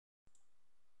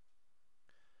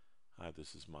Hi,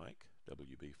 this is Mike,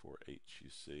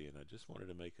 WB4HUC, and I just wanted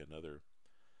to make another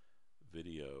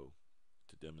video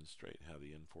to demonstrate how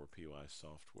the N4PY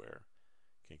software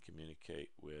can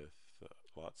communicate with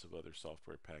lots of other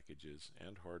software packages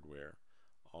and hardware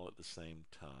all at the same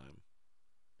time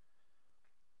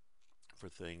for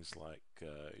things like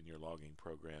in your logging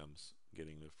programs,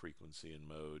 getting the frequency and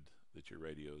mode that your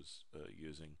radio's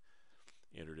using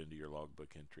entered into your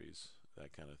logbook entries,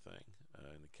 that kind of thing.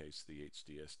 In the case of the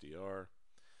HDSDR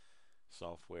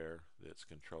software that's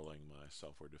controlling my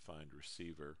software-defined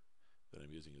receiver that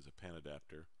I'm using as a pan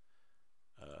adapter,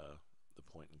 the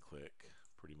point and click,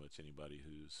 pretty much anybody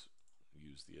who's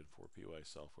used the N4PY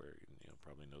software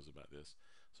probably knows about this.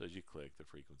 So as you click, the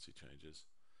frequency changes,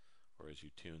 or as you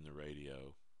tune the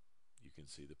radio, you can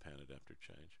see the pan adapter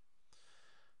change.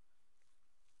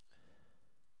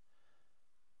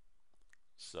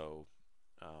 So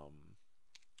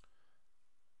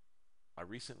I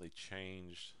recently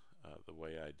changed the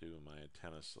way I do my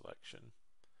antenna selection,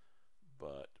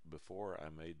 but before I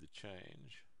made the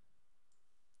change,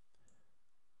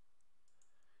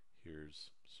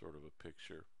 here's sort of a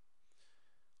picture.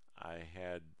 I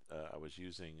was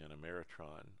using an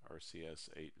Ameritron RCS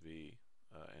 8V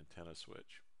antenna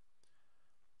switch.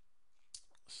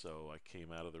 So I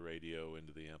came out of the radio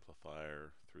into the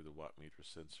amplifier, through the wattmeter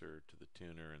sensor to the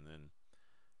tuner, and then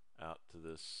out to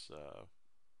this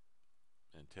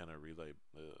antenna relay,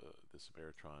 this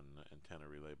Ameritron antenna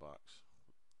relay box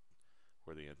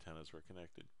where the antennas were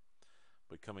connected.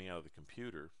 But coming out of the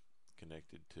computer,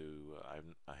 connected to,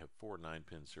 I have 4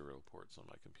 9-pin serial ports on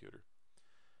my computer.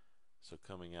 So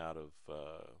coming out of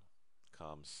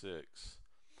COM6,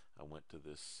 I went to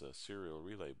this serial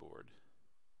relay board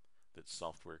that's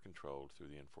software controlled through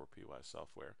the N4PY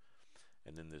software,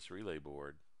 and then this relay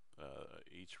board,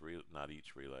 not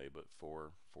each relay, but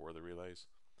four of the relays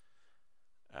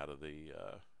out of the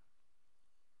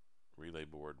relay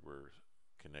board were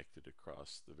connected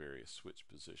across the various switch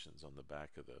positions on the back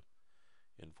of the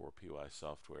N4PY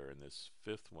software, and this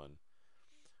 5th one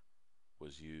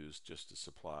was used just to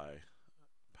supply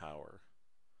power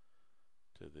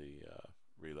to the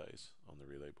relays on the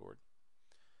relay board.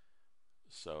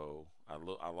 So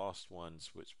I lost one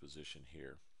switch position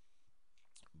here,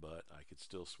 but I could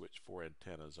still switch 4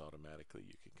 antennas automatically.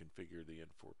 You can configure the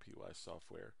N4PY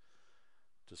software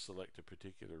to select a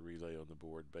particular relay on the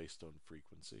board based on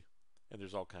frequency, and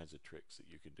there's all kinds of tricks that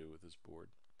you can do with this board.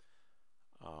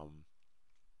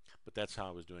 But that's how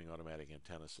I was doing automatic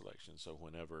antenna selection. So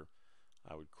whenever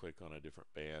I would click on a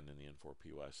different band in the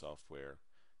N4PY software,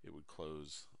 it would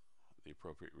close the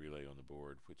appropriate relay on the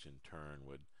board, which in turn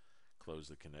would close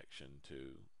the connection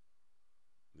to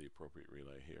the appropriate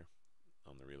relay here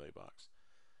on the relay box.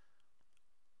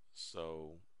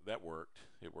 So that worked.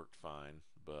 It worked fine,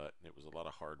 but it was a lot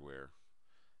of hardware,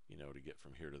 to get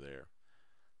from here to there.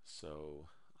 So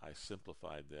I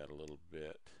simplified that a little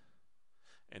bit.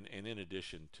 And in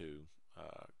addition to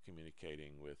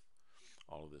communicating with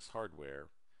all of this hardware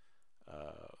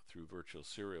through virtual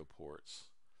serial ports,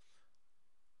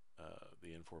 the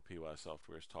N4PY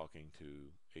software is talking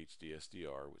to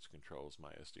HDSDR, which controls my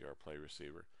SDR play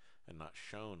receiver, and not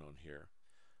shown on here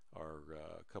are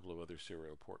a couple of other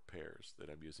serial port pairs that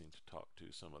I'm using to talk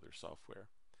to some other software.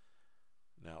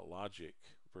 Now, Logic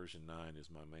version 9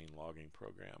 is my main logging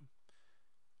program,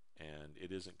 and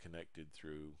it isn't connected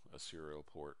through a serial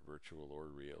port, virtual or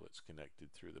real. It's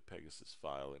connected through the Pegasus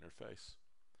file interface.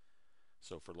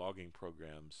 So for logging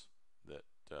programs that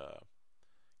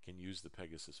can use the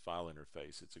Pegasus file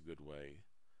interface, it's a good way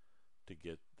to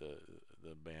get the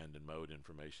band and mode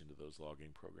information to those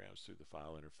logging programs through the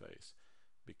file interface,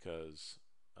 because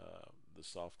the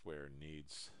software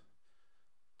needs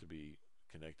to be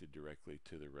connected directly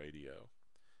to the radio,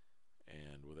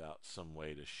 and without some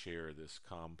way to share this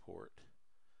COM port,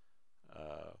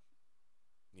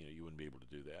 you wouldn't be able to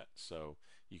do that. So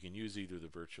you can use either the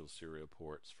virtual serial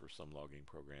ports for some logging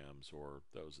programs, or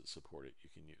those that support it, you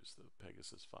can use the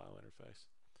Pegasus file interface.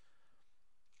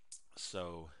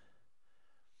 So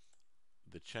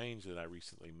the change that I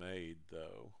recently made,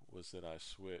 though, was that I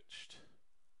switched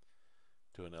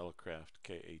to an Elecraft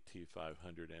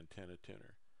KAT500 antenna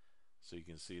tuner. So you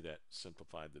can see that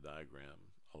simplified the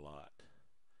diagram a lot.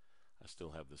 I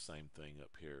still have the same thing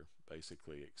up here,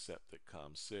 basically, except that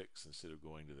COM6, instead of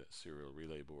going to that serial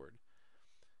relay board,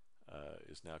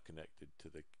 is now connected to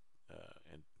the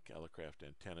Elecraft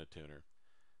antenna tuner,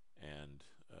 and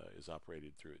is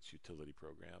operated through its utility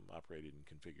program, operated and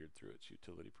configured through its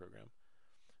utility program.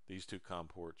 These 2 COM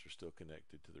ports are still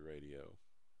connected to the radio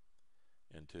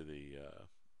and to the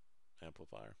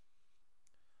amplifier.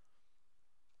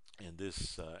 And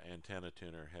this antenna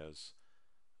tuner has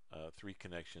 3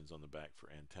 connections on the back for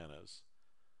antennas,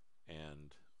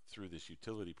 and through this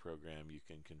utility program you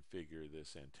can configure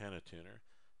this antenna tuner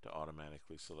to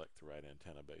automatically select the right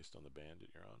antenna based on the band that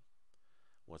you're on.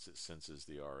 Once it senses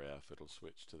the RF, it'll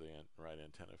switch to the right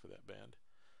antenna for that band.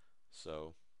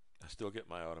 So I still get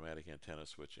my automatic antenna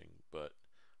switching, but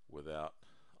without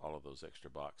all of those extra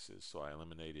boxes. So I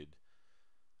eliminated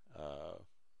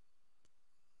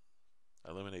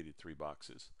 3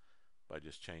 boxes by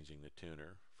just changing the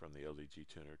tuner from the LDG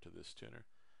tuner to this tuner.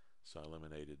 So I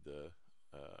eliminated the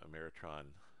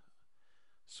Ameritron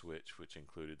switch, which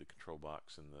included the control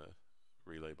box and the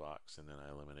relay box, and then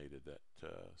I eliminated that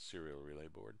serial relay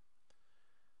board.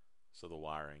 So the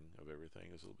wiring of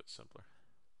everything is a little bit simpler.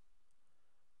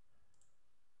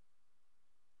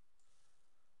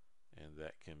 And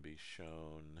that can be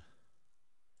shown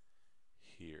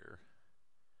here.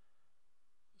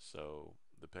 So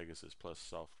the Pegasus Plus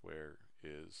software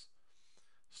is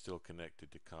still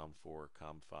connected to COM4,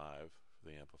 COM5 for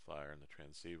the amplifier and the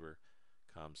transceiver.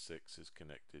 COM6 is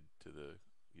connected to the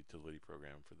utility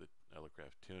program for the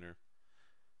Elecraft tuner.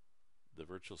 The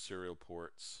virtual serial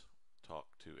ports talk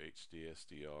to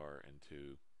HDSDR and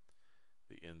to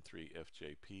the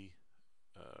N4PY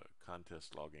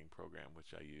contest logging program,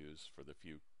 which I use for the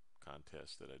few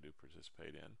contests that I do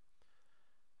participate in.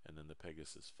 And then the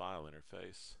Pegasus file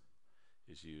interface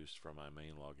is used for my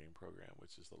main logging program,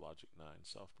 which is the Logic 9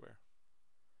 software.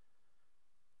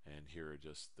 And here are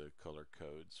just the color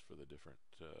codes for the different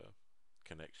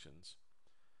connections.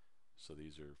 So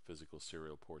these are physical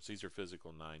serial ports. These are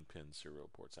physical 9-pin serial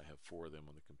ports. I have 4 of them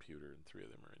on the computer and 3 of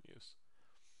them are in use.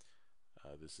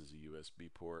 This is a USB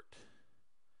port,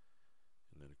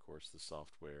 and then of course the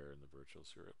software and the virtual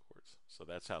serial ports. So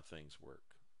that's how things work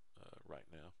right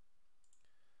now.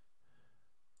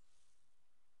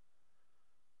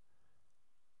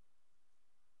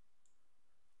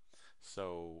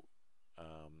 So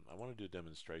I want to do a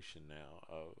demonstration now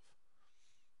of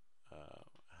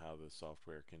how the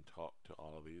software can talk to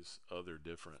all of these other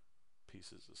different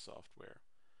pieces of software.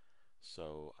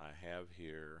 So I have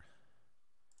here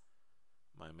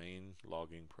my main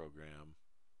logging program,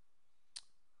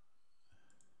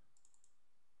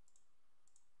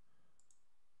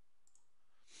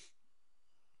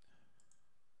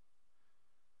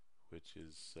 which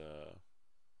is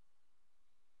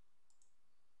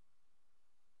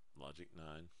Logic 9,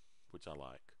 which I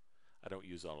like. I don't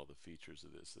use all of the features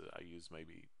of this. I use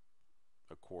maybe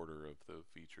a quarter of the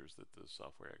features that the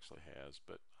software actually has,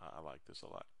 but I like this a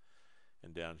lot.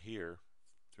 And down here,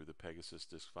 through the Pegasus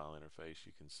disk file interface,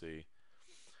 you can see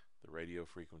the radio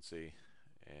frequency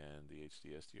and the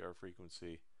HDSDR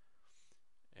frequency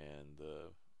and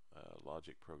the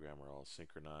logic program are all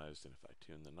synchronized. And if I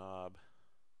tune the knob,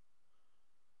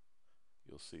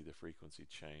 you'll see the frequency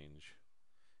change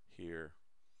here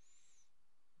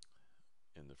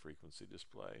in the frequency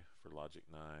display for Logic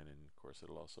 9, and of course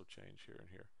it'll also change here and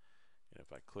here. And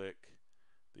if I click,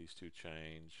 these two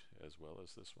change as well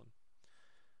as this one.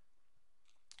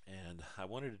 And I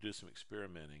wanted to do some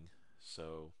experimenting,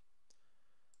 so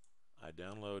I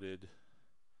downloaded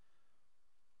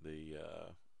the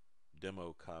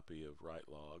demo copy of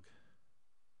WriteLog,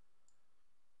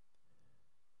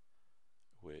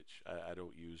 which I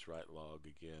don't use WriteLog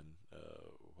again.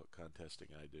 What contesting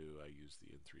I do, I use the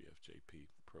N4PY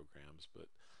programs, but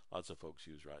lots of folks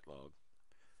use WriteLog.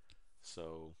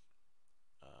 So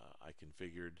I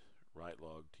configured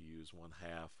WriteLog to use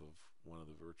 1/2 of one of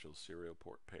the virtual serial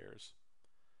port pairs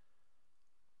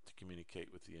to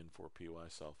communicate with the N4PY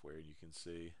software. You can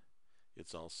see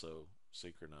it's also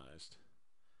synchronized.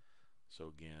 So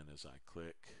again, as I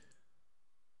click,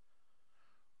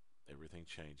 everything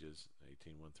changes.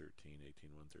 18.1.13,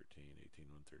 18.1.13,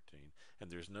 18.1.13,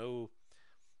 and there's no,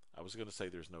 I was going to say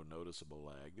there's no noticeable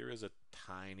lag. There is a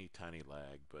tiny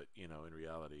lag, but you know, in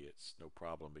reality it's no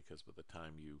problem, because by the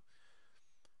time you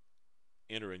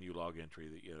enter a new log entry,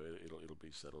 that it'll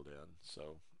be settled in.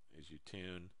 So as you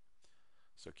tune,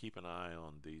 so keep an eye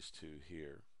on these two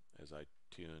here as I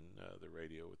tune the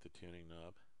radio with the tuning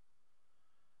knob.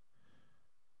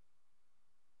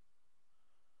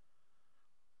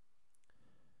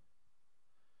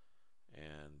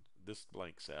 And this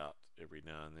blanks out every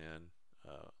now and then.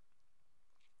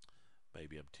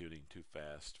 Maybe I'm tuning too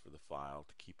fast for the file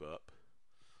to keep up.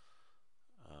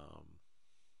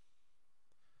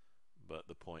 But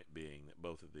the point being that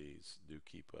both of these do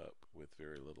keep up with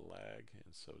very little lag,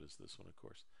 and so does this one, of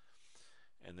course.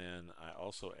 And then I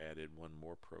also added one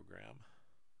more program.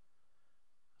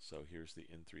 So here's the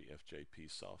N4PY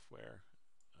software,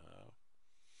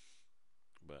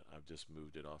 but I've just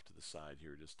moved it off to the side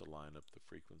here just to line up the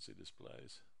frequency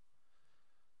displays.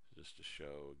 just to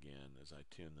show again as I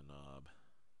tune the knob,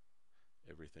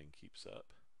 everything keeps up.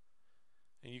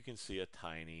 And you can see a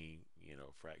tiny,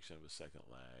 fraction of a second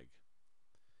lag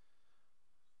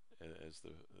as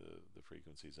the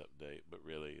frequencies update, but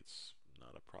really it's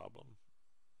not a problem.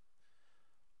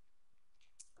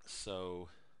 So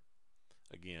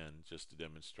again, just to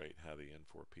demonstrate how the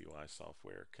N4PY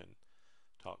software can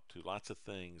talk to lots of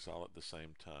things all at the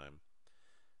same time.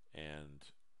 And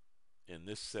in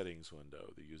this settings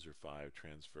window, the user 5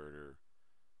 transverter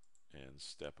and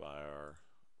step IR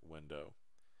window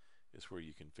is where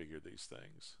you configure these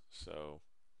things. So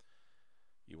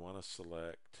you want to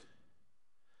select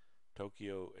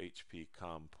Tokyo HP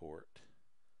COM port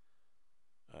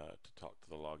to talk to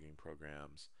the logging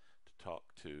programs. To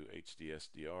talk to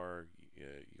HDSDR,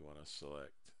 you want to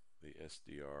select the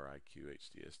SDR IQ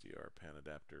HDSDR pan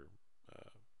adapter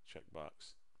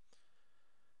checkbox.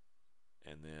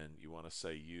 And then you want to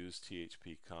say use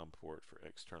THP COM port for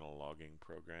external logging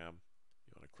program.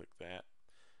 You want to click that.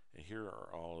 And here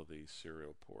are all of these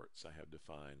serial ports. I have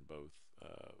defined both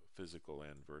physical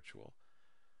and virtual.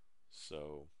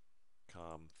 So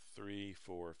COM 3,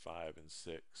 4, 5, and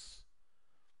 6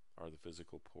 are the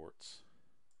physical ports.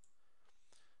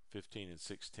 15 and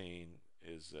 16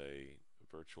 is a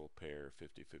virtual pair.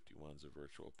 50, 51 is a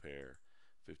virtual pair.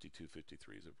 52,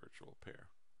 53 is a virtual pair.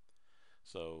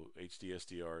 So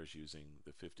HDSDR is using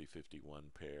the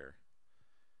 50-51 pair.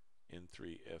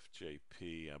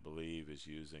 N4PY, I believe, is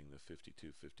using the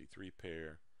 52-53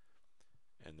 pair.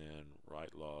 And then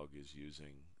right log is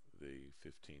using the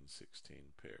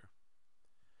 15-16 pair.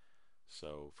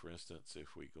 So for instance,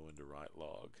 if we go into right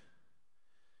log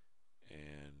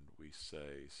and we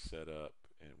say setup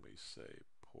and we say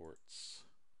ports,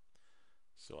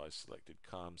 so I selected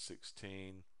COM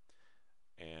 16.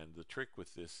 And the trick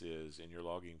with this is in your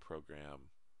logging program,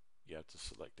 you have to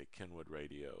select a Kenwood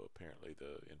radio. Apparently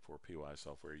the N4PY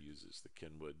software uses the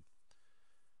Kenwood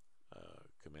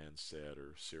command set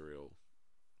or serial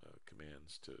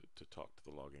commands to talk to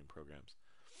the logging programs.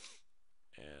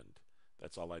 And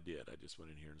that's all I did. I just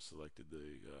went in here and selected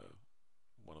the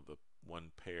one of the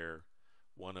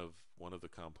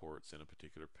COM ports in a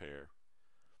particular pair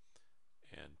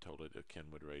and told it a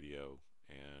Kenwood radio,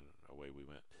 and away we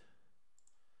went.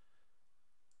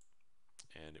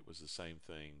 And it was the same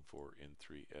thing for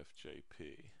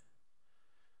N4PY.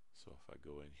 So if I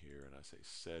go in here and I say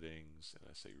settings and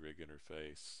I say rig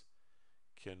interface,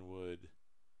 Kenwood,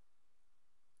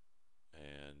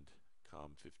 and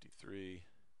COM 53,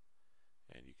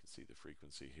 and you can see the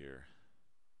frequency here.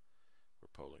 We're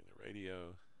polling the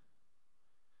radio,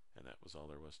 and that was all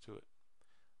there was to it.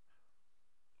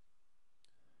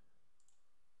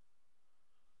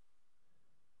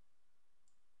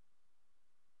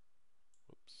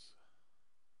 Whoops.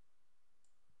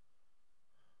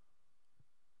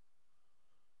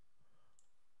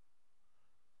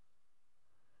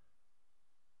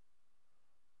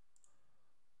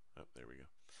 Oh, there we go.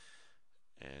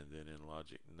 And then in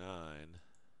Logic 9,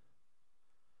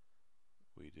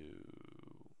 we do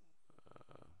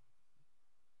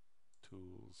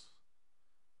tools,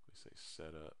 we say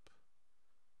setup,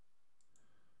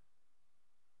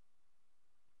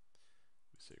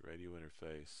 we say radio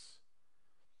interface.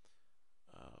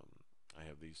 I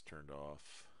have these turned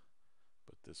off,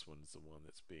 but this one's the one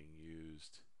that's being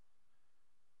used.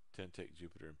 Tentec,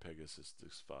 Jupiter, and Pegasus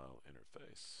disk file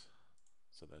interface.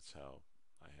 So that's how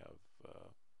I have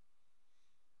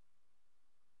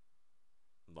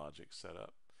Logic set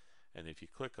up. And if you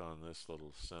click on this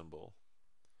little symbol,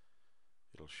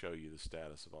 it'll show you the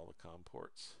status of all the COM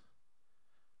ports.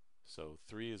 So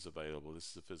 3 is available. This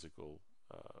is a physical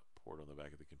port on the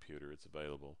back of the computer. It's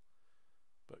available.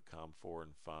 But COM 4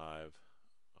 and 5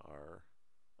 are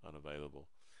unavailable.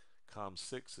 COM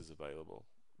 6 is available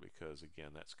because,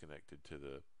 again, that's connected to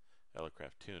the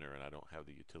Elecraft tuner, and I don't have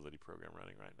the utility program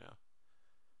running right now.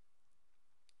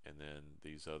 And then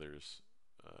these others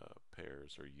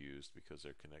pairs are used because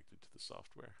they're connected to the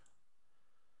software.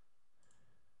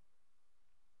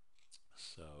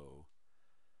 So,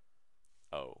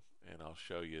 and I'll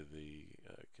show you the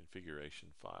configuration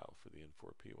file for the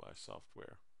N4PY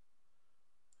software.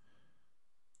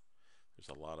 There's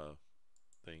a lot of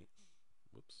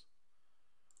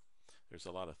There's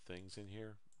a lot of things in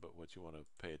here, but what you want to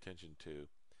pay attention to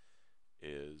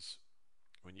is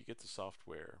when you get the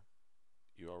software,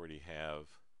 you already have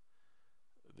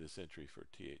this entry for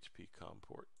THP COM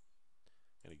port.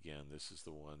 And again, this is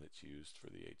the one that's used for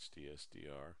the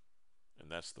HDSDR, and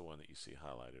that's the one that you see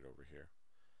highlighted over here.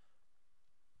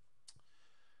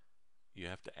 You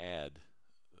have to add,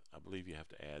 I believe you have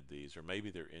to add these, or maybe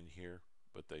they're in here,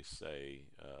 but they say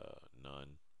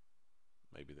none.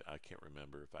 Maybe I can't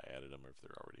remember if I added them or if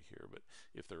they're already here, but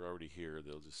if they're already here,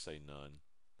 they'll just say none,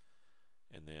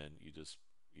 and then you just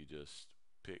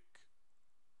pick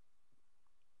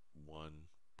one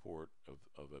port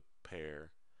of a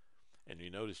pair, and you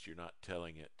notice you're not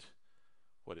telling it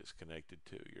what it's connected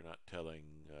to. You're not telling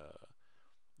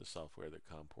the software that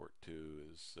COM port 2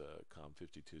 is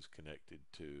COM52 is connected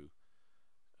to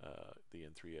the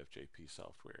N3FJP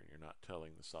software, and you're not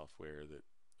telling the software that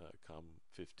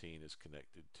COM15 is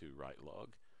connected to write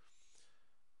log.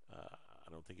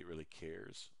 I don't think it really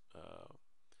cares.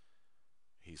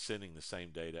 He's sending the same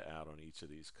data out on each of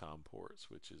these COM ports,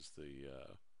 which is the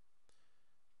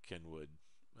Kenwood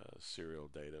serial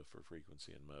data for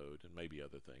frequency and mode, and maybe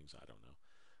other things, I don't know.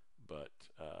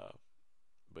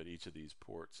 But each of these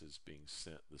ports is being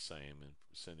sent the same and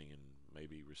sending and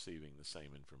maybe receiving the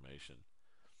same information.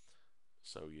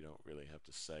 So you don't really have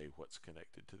to say what's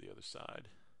connected to the other side.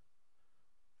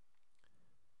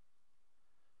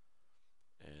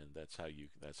 And that's how you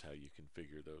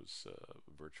configure those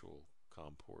virtual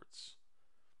COM ports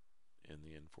in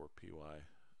the N4PY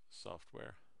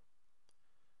software.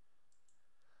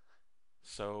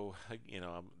 So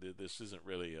this isn't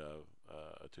really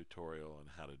a tutorial on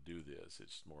how to do this.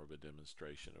 It's more of a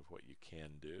demonstration of what you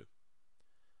can do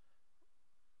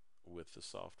with the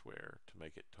software to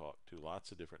make it talk to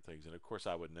lots of different things. And of course,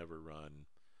 I would never run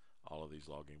all of these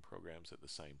logging programs at the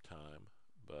same time,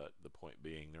 but the point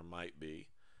being, there might be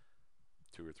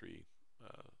 2 or 3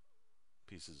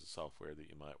 pieces of software that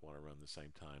you might want to run at the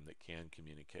same time that can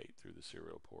communicate through the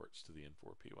serial ports to the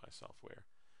N4PY software,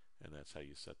 and that's how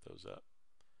you set those up.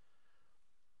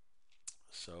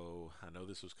 So I know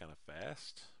this was kind of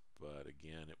fast, but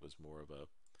again, it was more of a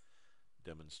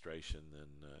demonstration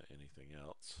than anything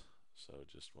else. So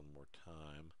just one more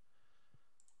time.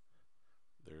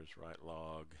 There's write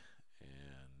log,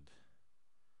 and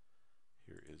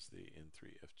here is the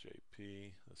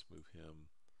N3FJP. Let's move him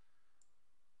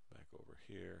back over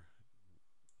here.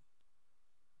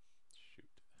 Shoot.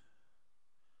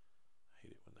 I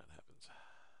hate it when that happens.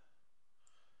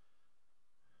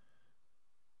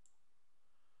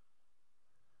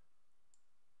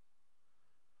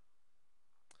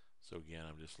 So again,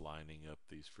 I'm just lining up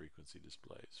these frequency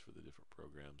displays for the different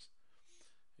programs.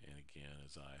 And again,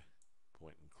 as I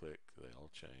point and click, they all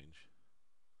change.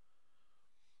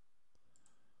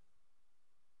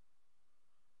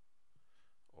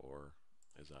 Or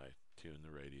as I tune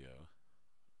the radio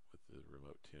with the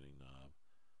remote tuning knob,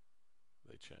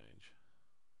 they change.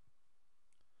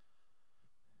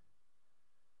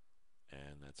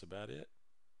 And that's about it.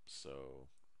 So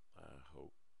I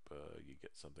hope you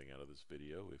get something out of this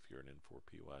video if you're an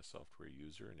N4PY software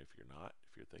user, and if you're not,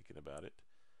 if you're thinking about it.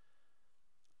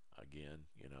 Again,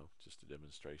 just a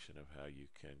demonstration of how you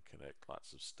can connect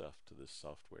lots of stuff to this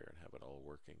software and have it all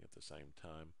working at the same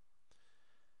time.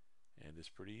 And it's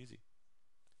pretty easy.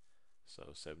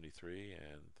 So 73,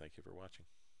 and thank you for watching.